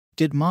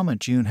Did Mama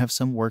June have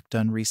some work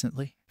done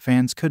recently?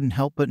 Fans couldn't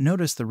help but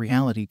notice the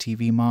reality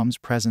TV mom's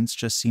presence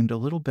just seemed a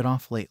little bit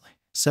off lately.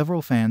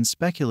 Several fans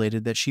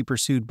speculated that she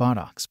pursued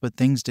Botox, but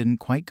things didn't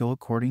quite go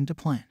according to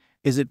plan.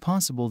 Is it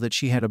possible that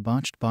she had a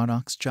botched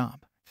Botox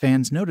job?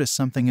 Fans noticed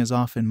something is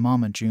off in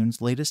Mama June's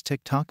latest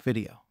TikTok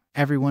video.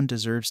 Everyone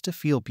deserves to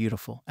feel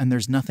beautiful, and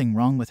there's nothing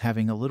wrong with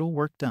having a little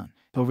work done.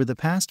 Over the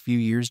past few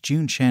years,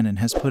 Shannon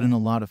has put in a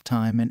lot of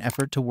time and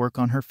effort to work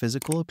on her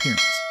physical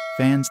appearance.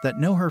 Fans that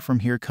know her from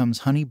Here Comes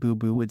Honey Boo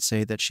Boo would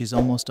say that she's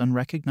almost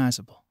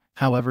unrecognizable.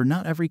 However,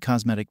 not every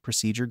cosmetic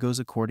procedure goes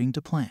according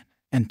to plan,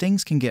 and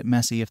things can get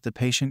messy if the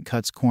patient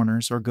cuts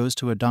corners or goes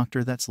to a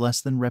doctor that's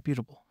less than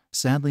reputable.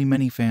 Sadly,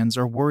 many fans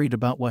are worried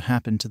about what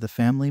happened to the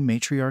family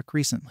matriarch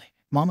recently.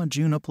 Mama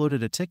June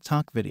uploaded a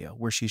TikTok video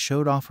where she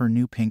showed off her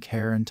new pink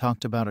hair and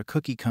talked about a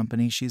cookie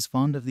company she's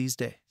fond of these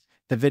days.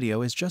 The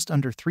video is just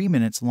under 3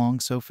 minutes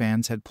long, so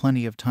fans had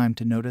plenty of time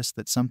to notice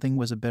that something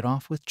was a bit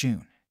off with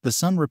June. The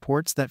Sun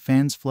reports that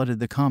fans flooded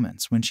the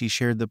comments when she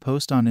shared the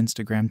post on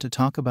Instagram to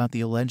talk about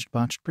the alleged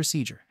botched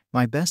procedure.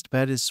 "My best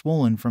bet is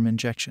swollen from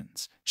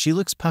injections. She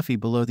looks puffy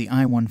below the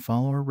eye," one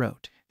follower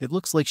wrote. "It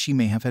looks like she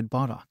may have had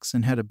Botox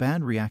and had a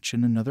bad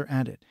reaction," another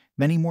added.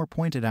 Many more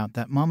pointed out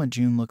that Mama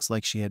June looks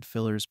like she had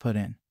fillers put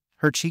in.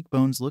 Her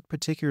cheekbones look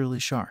particularly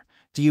sharp.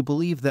 Do you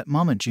believe that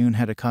Mama June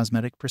had a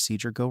cosmetic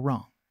procedure go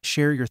wrong?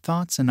 Share your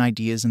thoughts and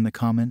ideas in the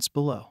comments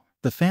below.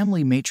 The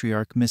family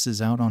matriarch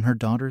misses out on her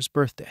daughter's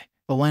birthday.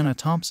 Alana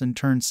Thompson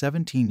turned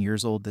 17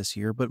 years old this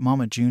year, but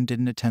Mama June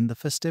didn't attend the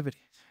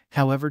festivities.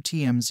 However,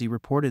 TMZ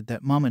reported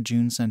that Mama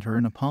June sent her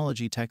an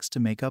apology text to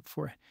make up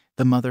for it.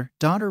 The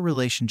mother-daughter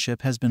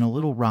relationship has been a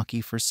little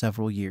rocky for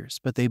several years,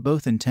 but they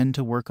both intend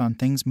to work on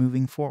things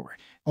moving forward.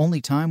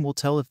 Only time will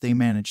tell if they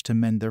manage to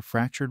mend their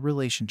fractured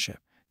relationship.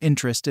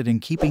 Interested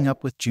in keeping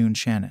up with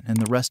Shannon and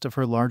the rest of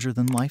her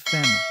larger-than-life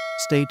family?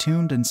 Stay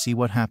tuned and see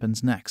what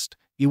happens next.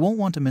 You won't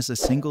want to miss a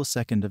single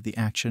second of the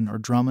action or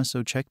drama,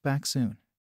 so check back soon.